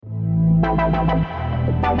Hiya,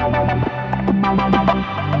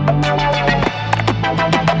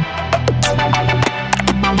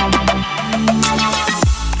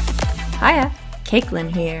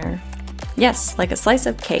 Cakelin here. Yes, like a slice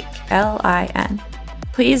of cake, L-I-N.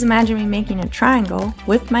 Please imagine me making a triangle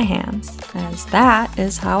with my hands, as that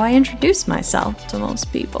is how I introduce myself to most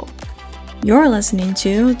people. You're listening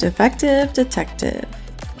to Defective Detective,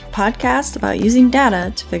 a podcast about using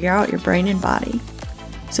data to figure out your brain and body,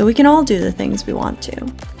 so we can all do the things we want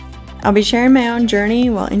to. I'll be sharing my own journey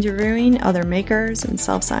while interviewing other makers and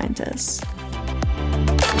self-scientists.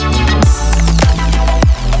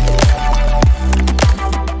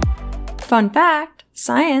 Fun fact,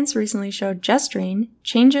 science recently showed gesturing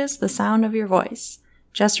changes the sound of your voice.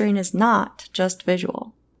 Gesturing is not just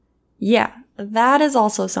visual. Yeah, that is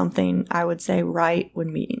also something I would say right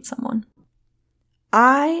when meeting someone.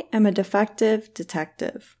 I am a defective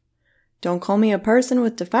detective. Don't call me a person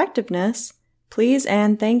with defectiveness, please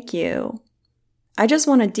and thank you. I just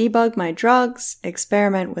want to debug my drugs,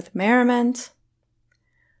 experiment with merriment.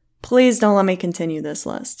 Please don't let me continue this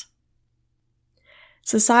list.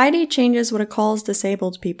 Society changes what it calls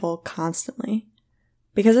disabled people constantly,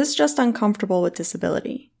 because it's just uncomfortable with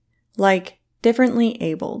disability. Like, differently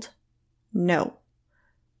abled. No.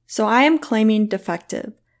 So I am claiming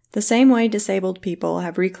defective, the same way disabled people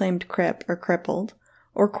have reclaimed crip or crippled,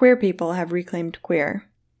 or queer people have reclaimed queer.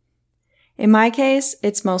 In my case,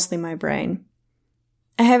 it's mostly my brain.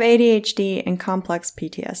 I have ADHD and complex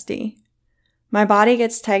PTSD. My body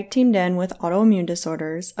gets tag-teamed in with autoimmune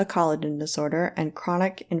disorders, a collagen disorder, and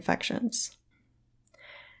chronic infections.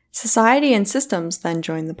 Society and systems then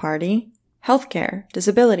join the party. Healthcare,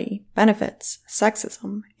 disability, benefits,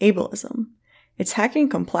 sexism, ableism. It's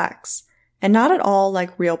heckin' complex, and not at all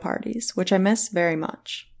like real parties, which I miss very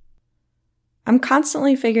much. I'm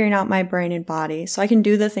constantly figuring out my brain and body so I can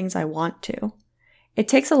do the things I want to. It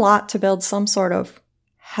takes a lot to build some sort of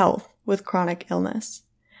health with chronic illness.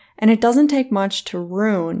 And it doesn't take much to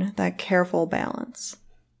ruin that careful balance.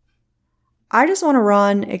 I just want to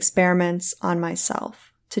run experiments on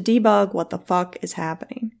myself to debug what the fuck is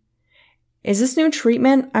happening. Is this new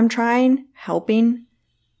treatment I'm trying helping?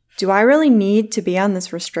 Do I really need to be on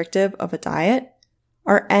this restrictive of a diet?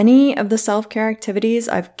 Are any of the self-care activities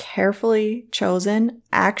I've carefully chosen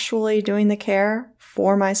actually doing the care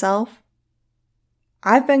for myself?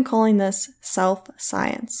 I've been calling this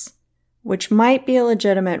self-science, which might be a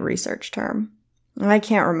legitimate research term. I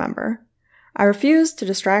can't remember. I refuse to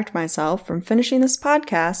distract myself from finishing this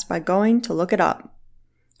podcast by going to look it up,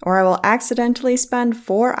 or I will accidentally spend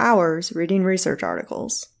 4 hours reading research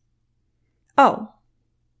articles. Oh,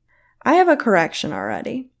 I have a correction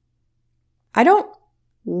already. I don't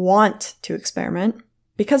want to experiment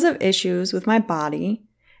because of issues with my body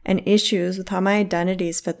and issues with how my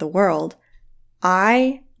identities fit the world.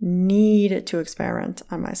 I need to experiment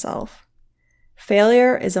on myself.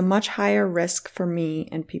 Failure is a much higher risk for me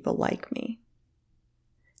and people like me.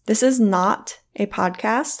 This is not a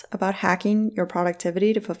podcast about hacking your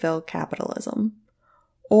productivity to fulfill capitalism,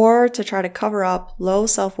 or to try to cover up low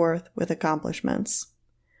self-worth with accomplishments.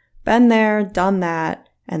 Been there, done that,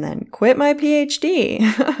 and then quit my PhD.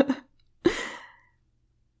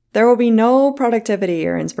 There will be no productivity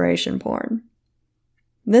or inspiration porn.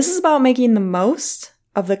 This is about making the most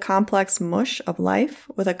of the complex mush of life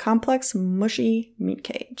with a complex, mushy meat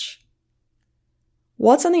cage.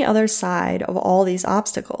 What's on the other side of all these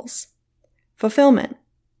obstacles? Fulfillment,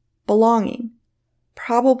 belonging,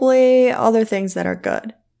 probably other things that are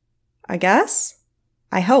good. I guess?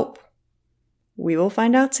 I hope. We will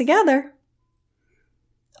find out together.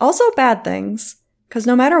 Also bad things, because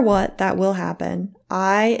no matter what, that will happen.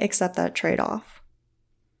 I accept that trade-off.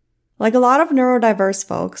 Like a lot of neurodiverse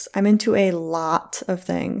folks, I'm into a lot of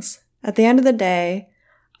things. At the end of the day,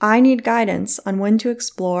 I need guidance on when to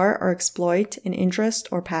explore or exploit an interest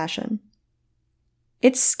or passion.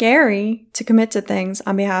 It's scary to commit to things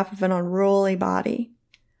on behalf of an unruly body.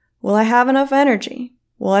 Will I have enough energy?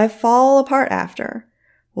 Will I fall apart after?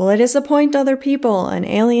 Will I disappoint other people and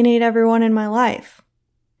alienate everyone in my life?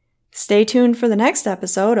 Stay tuned for the next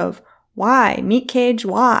episode of Why? Meat Cage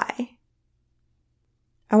Why?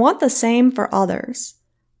 I want the same for others,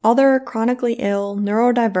 other chronically ill,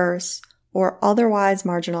 neurodiverse, or otherwise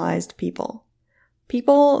marginalized people.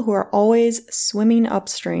 People who are always swimming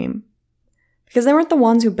upstream. Because they weren't the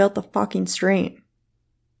ones who built the fucking stream.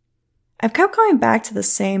 I've kept coming back to the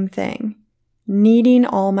same thing, needing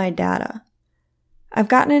all my data. I've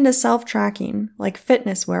gotten into self-tracking, like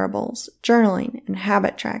fitness wearables, journaling, and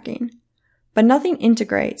habit tracking. But nothing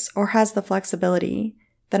integrates or has the flexibility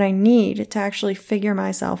that I need to actually figure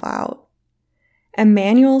myself out. And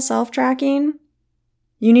manual self-tracking,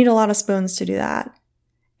 you need a lot of spoons to do that.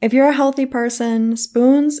 If you're a healthy person,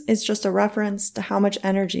 spoons is just a reference to how much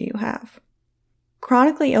energy you have.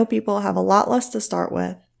 Chronically ill people have a lot less to start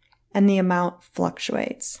with, and the amount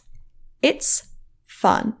fluctuates. It's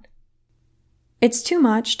fun. It's too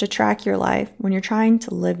much to track your life when you're trying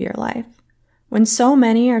to live your life, when so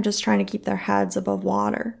many are just trying to keep their heads above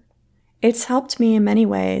water. It's helped me in many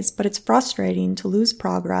ways, but it's frustrating to lose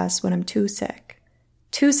progress when I'm too sick.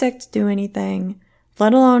 Too sick to do anything,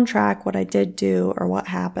 let alone track what I did do or what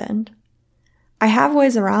happened. I have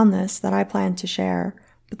ways around this that I plan to share,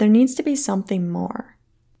 but there needs to be something more.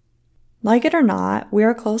 Like it or not, we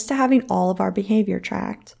are close to having all of our behavior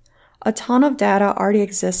tracked. A ton of data already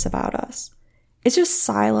exists about us. It's just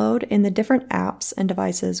siloed in the different apps and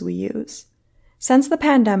devices we use. Since the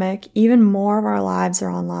pandemic, even more of our lives are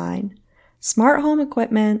online. Smart home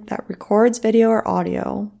equipment that records video or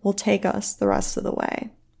audio will take us the rest of the way.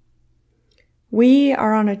 We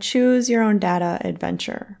are on a choose your own data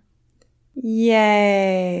adventure.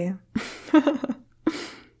 Yay!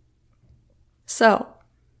 So,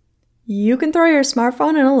 you can throw your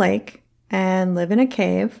smartphone in a lake and live in a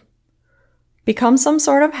cave, become some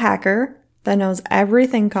sort of hacker that knows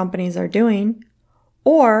everything companies are doing,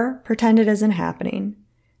 or pretend it isn't happening.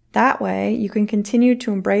 That way, you can continue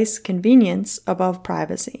to embrace convenience above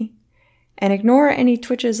privacy and ignore any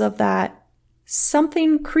twitches of that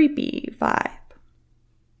something creepy vibe.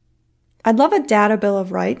 I'd love a data bill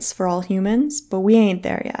of rights for all humans, but we ain't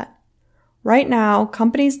there yet. Right now,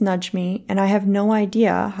 companies nudge me and I have no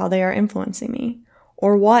idea how they are influencing me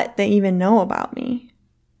or what they even know about me.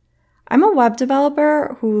 I'm a web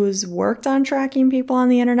developer who's worked on tracking people on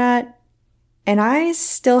the internet, and I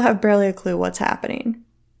still have barely a clue what's happening.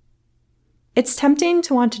 It's tempting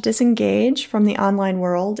to want to disengage from the online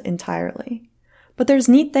world entirely, but there's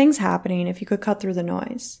neat things happening if you could cut through the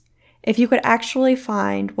noise, if you could actually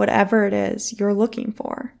find whatever it is you're looking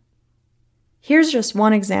for. Here's just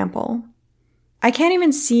one example. I can't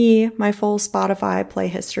even see my full Spotify play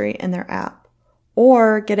history in their app,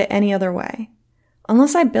 or get it any other way,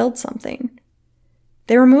 unless I build something.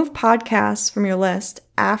 They remove podcasts from your list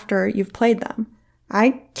after you've played them.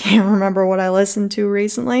 I can't remember what I listened to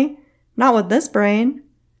recently. Not with this brain.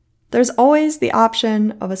 There's always the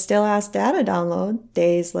option of a stale-ass data download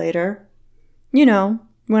days later. You know,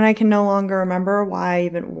 when I can no longer remember why I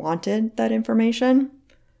even wanted that information.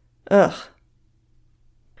 Ugh.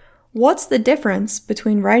 What's the difference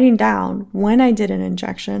between writing down when I did an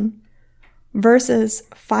injection versus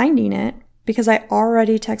finding it because I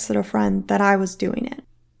already texted a friend that I was doing it?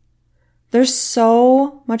 There's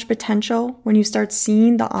so much potential when you start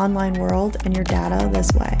seeing the online world and your data this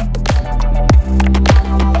way.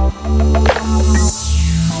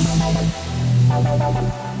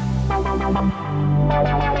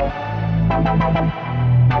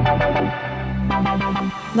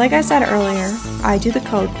 Like I said earlier, I do the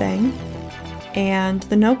code thing and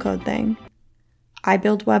the no-code thing. I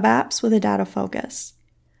build web apps with a data focus.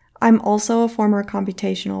 I'm also a former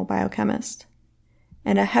computational biochemist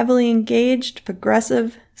and a heavily engaged,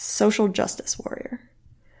 progressive social justice warrior.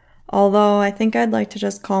 Although I think I'd like to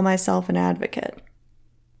just call myself an advocate.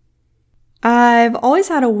 I've always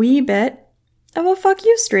had a wee bit of a fuck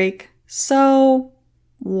you streak, so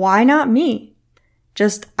why not me?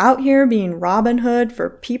 Just out here being Robin Hood for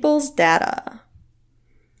people's data.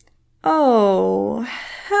 Oh,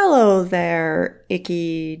 hello there,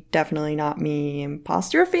 icky, definitely not me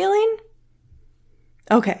imposter feeling?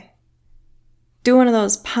 Okay, do one of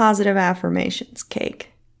those positive affirmations,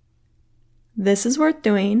 Cake. This is worth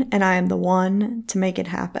doing, and I am the one to make it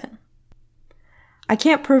happen. I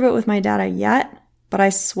can't prove it with my data yet, but I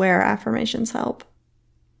swear affirmations help.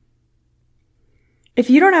 If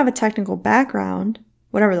you don't have a technical background,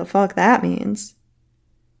 whatever the fuck that means,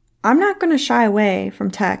 I'm not going to shy away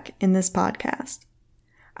from tech in this podcast.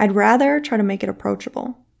 I'd rather try to make it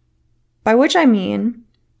approachable. By which I mean,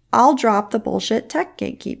 I'll drop the bullshit tech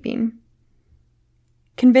gatekeeping.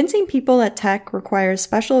 Convincing people that tech requires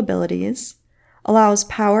special abilities allows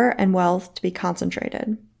power and wealth to be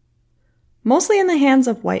concentrated, mostly in the hands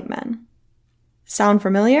of white men. Sound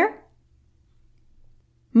familiar?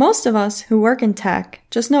 Most of us who work in tech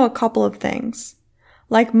just know a couple of things.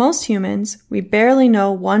 Like most humans, we barely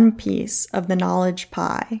know one piece of the knowledge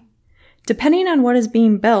pie. Depending on what is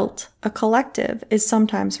being built, a collective is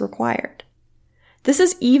sometimes required. This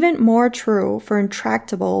is even more true for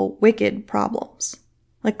intractable, wicked problems,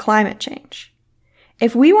 like climate change.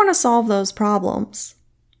 If we want to solve those problems,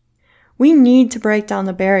 we need to break down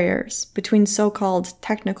the barriers between so-called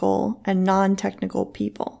technical and non-technical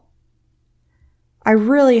people. I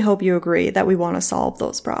really hope you agree that we want to solve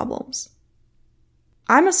those problems.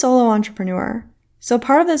 I'm a solo entrepreneur, so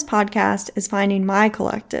part of this podcast is finding my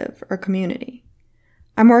collective or community.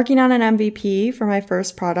 I'm working on an MVP for my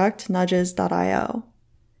first product, Nudges.io.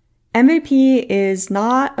 MVP is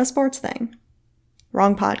not a sports thing.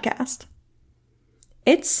 Wrong podcast.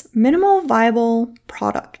 It's minimal viable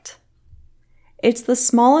product. It's the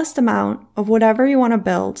smallest amount of whatever you want to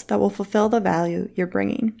build that will fulfill the value you're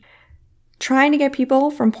bringing. Trying to get people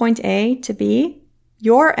from point A to B,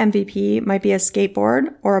 your MVP might be a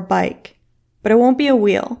skateboard or a bike, but it won't be a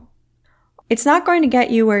wheel. It's not going to get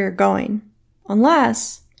you where you're going,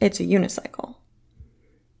 unless it's a unicycle.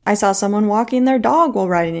 I saw someone walking their dog while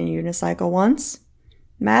riding a unicycle once.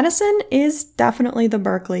 Madison is definitely the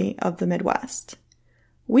Berkeley of the Midwest.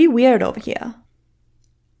 We weird over here.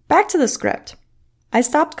 Back to the script. I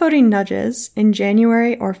stopped coding Nudges in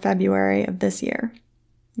January or February of this year.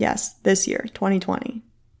 Yes, this year, 2020.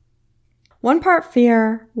 One part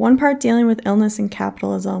fear, one part dealing with illness and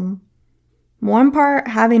capitalism, one part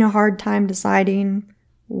having a hard time deciding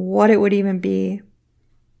what it would even be.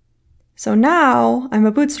 So now I'm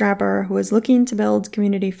a bootstrapper who is looking to build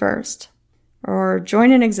community first, or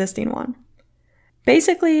join an existing one.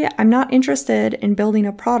 Basically, I'm not interested in building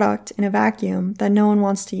a product in a vacuum that no one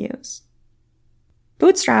wants to use.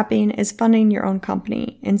 Bootstrapping is funding your own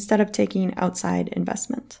company instead of taking outside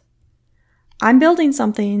investment. I'm building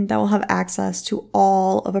something that will have access to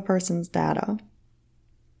all of a person's data.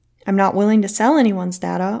 I'm not willing to sell anyone's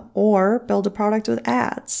data or build a product with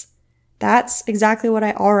ads. That's exactly what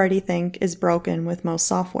I already think is broken with most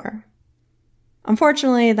software.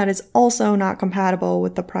 Unfortunately, that is also not compatible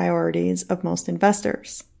with the priorities of most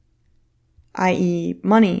investors, i.e.,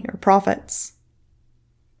 money or profits.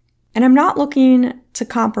 And I'm not looking to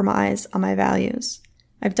compromise on my values.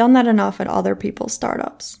 I've done that enough at other people's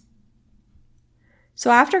startups. So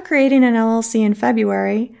after creating an LLC in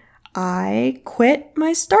February, I quit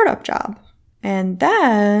my startup job. And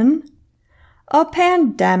then a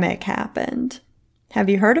pandemic happened. Have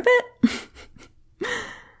you heard of it?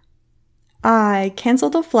 I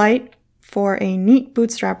canceled a flight for a Neat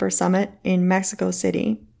Bootstrapper Summit in Mexico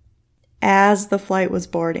City as the flight was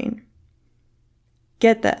boarding.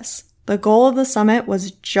 Get this. The goal of the summit was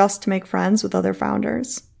just to make friends with other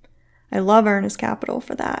founders. I love Earnest Capital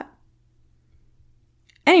for that.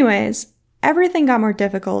 Anyways, everything got more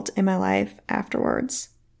difficult in my life afterwards.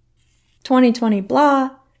 2020 blah,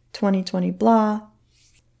 2020 blah.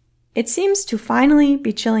 It seems to finally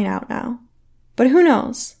be chilling out now. But who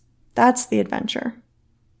knows? That's the adventure.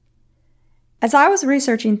 As I was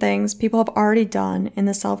researching things people have already done in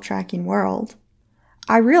the self-tracking world,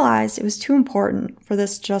 I realized it was too important for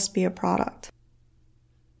this to just be a product.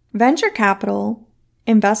 Venture capital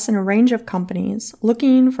invests in a range of companies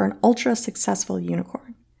looking for an ultra-successful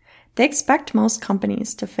unicorn. They expect most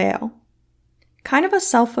companies to fail. Kind of a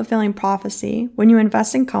self-fulfilling prophecy when you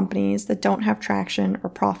invest in companies that don't have traction or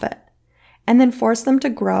profit, and then force them to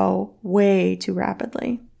grow way too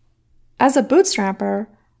rapidly. As a bootstrapper,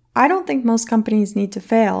 I don't think most companies need to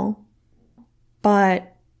fail,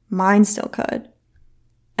 but mine still could.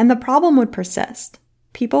 And the problem would persist.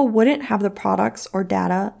 People wouldn't have the products or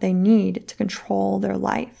data they need to control their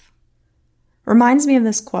life. Reminds me of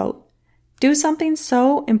this quote, "Do something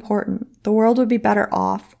so important, the world would be better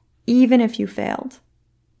off even if you failed."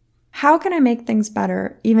 How can I make things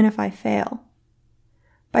better even if I fail?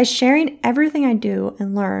 By sharing everything I do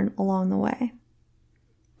and learn along the way.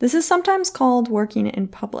 This is sometimes called working in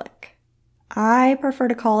public. I prefer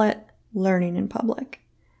to call it learning in public.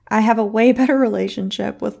 I have a way better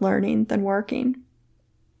relationship with learning than working.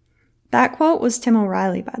 That quote was Tim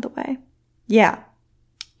O'Reilly, by the way. Yeah,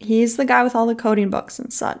 he's the guy with all the coding books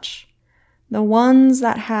and such. The ones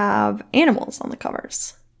that have animals on the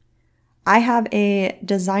covers. I have a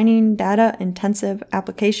Designing Data-Intensive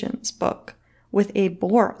Applications book with a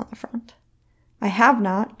boar on the front. I have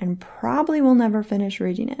not and probably will never finish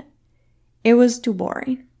reading it. It was too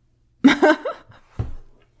boring.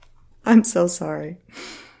 I'm so sorry.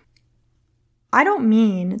 I don't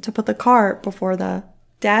mean to put the cart before the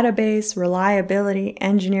database reliability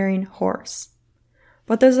engineering horse,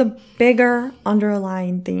 but there's a bigger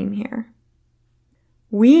underlying theme here.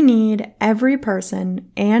 We need every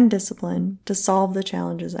person and discipline to solve the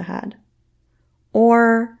challenges ahead.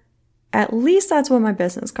 Or at least that's what my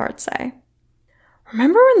business cards say.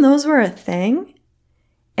 Remember when those were a thing?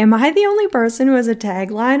 Am I the only person who has a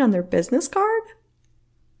tagline on their business card?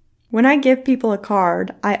 When I give people a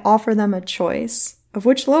card, I offer them a choice of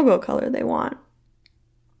which logo color they want.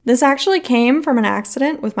 This actually came from an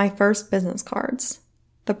accident with my first business cards.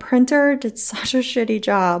 The printer did such a shitty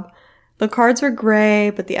job The cards were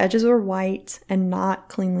gray, but the edges were white and not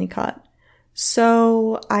cleanly cut.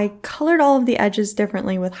 So I colored all of the edges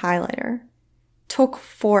differently with highlighter. Took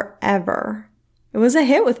forever. It was a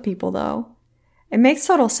hit with people though. It makes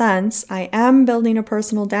total sense. I am building a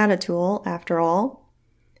personal data tool after all.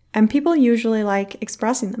 And people usually like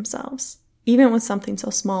expressing themselves, even with something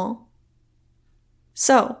so small.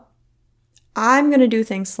 So, I'm going to do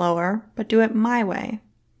things slower, but do it my way.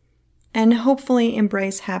 And hopefully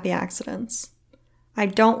embrace happy accidents. I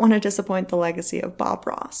don't want to disappoint the legacy of Bob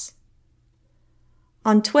Ross.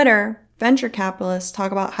 On Twitter, venture capitalists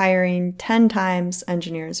talk about hiring 10 times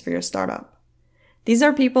engineers for your startup. These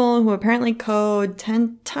are people who apparently code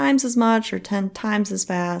 10 times as much or 10 times as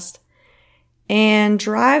fast and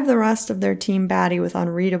drive the rest of their team batty with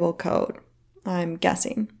unreadable code, I'm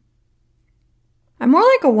guessing. I'm more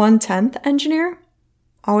like a 1/10 engineer,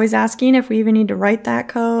 always asking if we even need to write that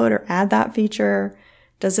code or add that feature.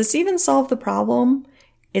 Does this even solve the problem?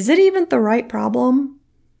 Is it even the right problem?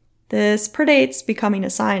 This predates becoming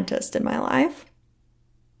a scientist in my life.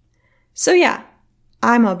 So yeah,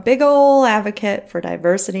 I'm a big ol' advocate for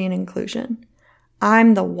diversity and inclusion.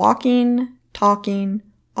 I'm the walking, talking,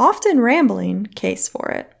 often rambling case for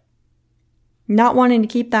it. Not wanting to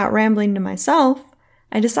keep that rambling to myself,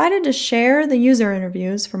 I decided to share the user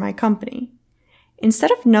interviews for my company.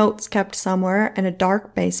 Instead of notes kept somewhere in a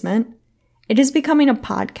dark basement, it is becoming a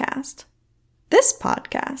podcast. This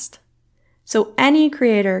podcast. So any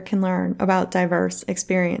creator can learn about diverse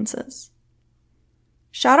experiences.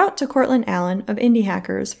 Shout out to Cortland Allen of Indie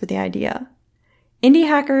Hackers for the idea. Indie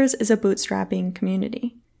Hackers is a bootstrapping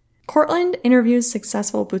community. Cortland interviews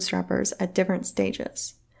successful bootstrappers at different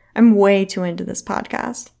stages. I'm way too into this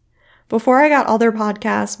podcast. Before I got other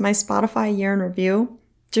podcasts, my Spotify year in review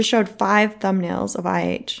just showed 5 thumbnails of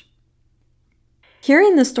IH.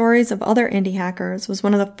 Hearing the stories of other indie hackers was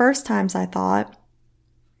one of the first times I thought,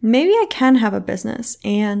 maybe I can have a business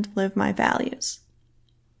and live my values.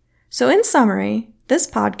 So in summary, this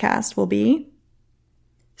podcast will be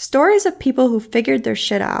stories of people who figured their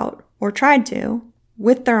shit out, or tried to,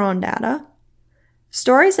 with their own data.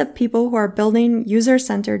 Stories of people who are building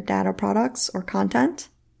user-centered data products or content.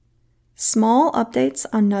 Small updates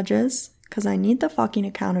on nudges, because I need the fucking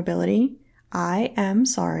accountability. I am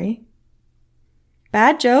sorry.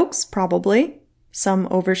 Bad jokes, probably. Some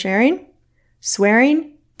oversharing.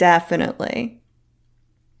 Swearing, definitely.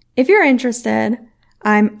 If you're interested,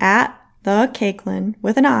 I'm at the Cakelin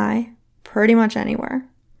with an I, pretty much anywhere.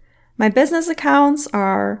 My business accounts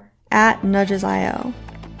are at Nudges.io.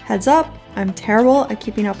 Heads up, I'm terrible at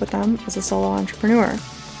keeping up with them as a solo entrepreneur.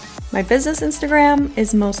 My business Instagram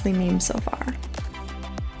is mostly memes so far.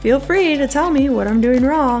 Feel free to tell me what I'm doing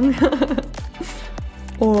wrong.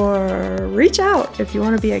 Or reach out if you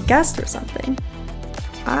want to be a guest or something.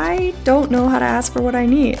 I don't know how to ask for what I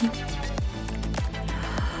need.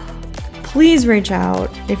 Please reach out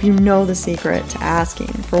if you know the secret to asking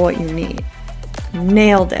for what you need.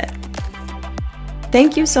 Nailed it.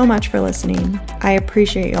 Thank you so much for listening. I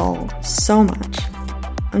appreciate y'all so much.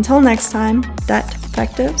 Until next time, debt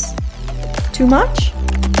detectives. Too much?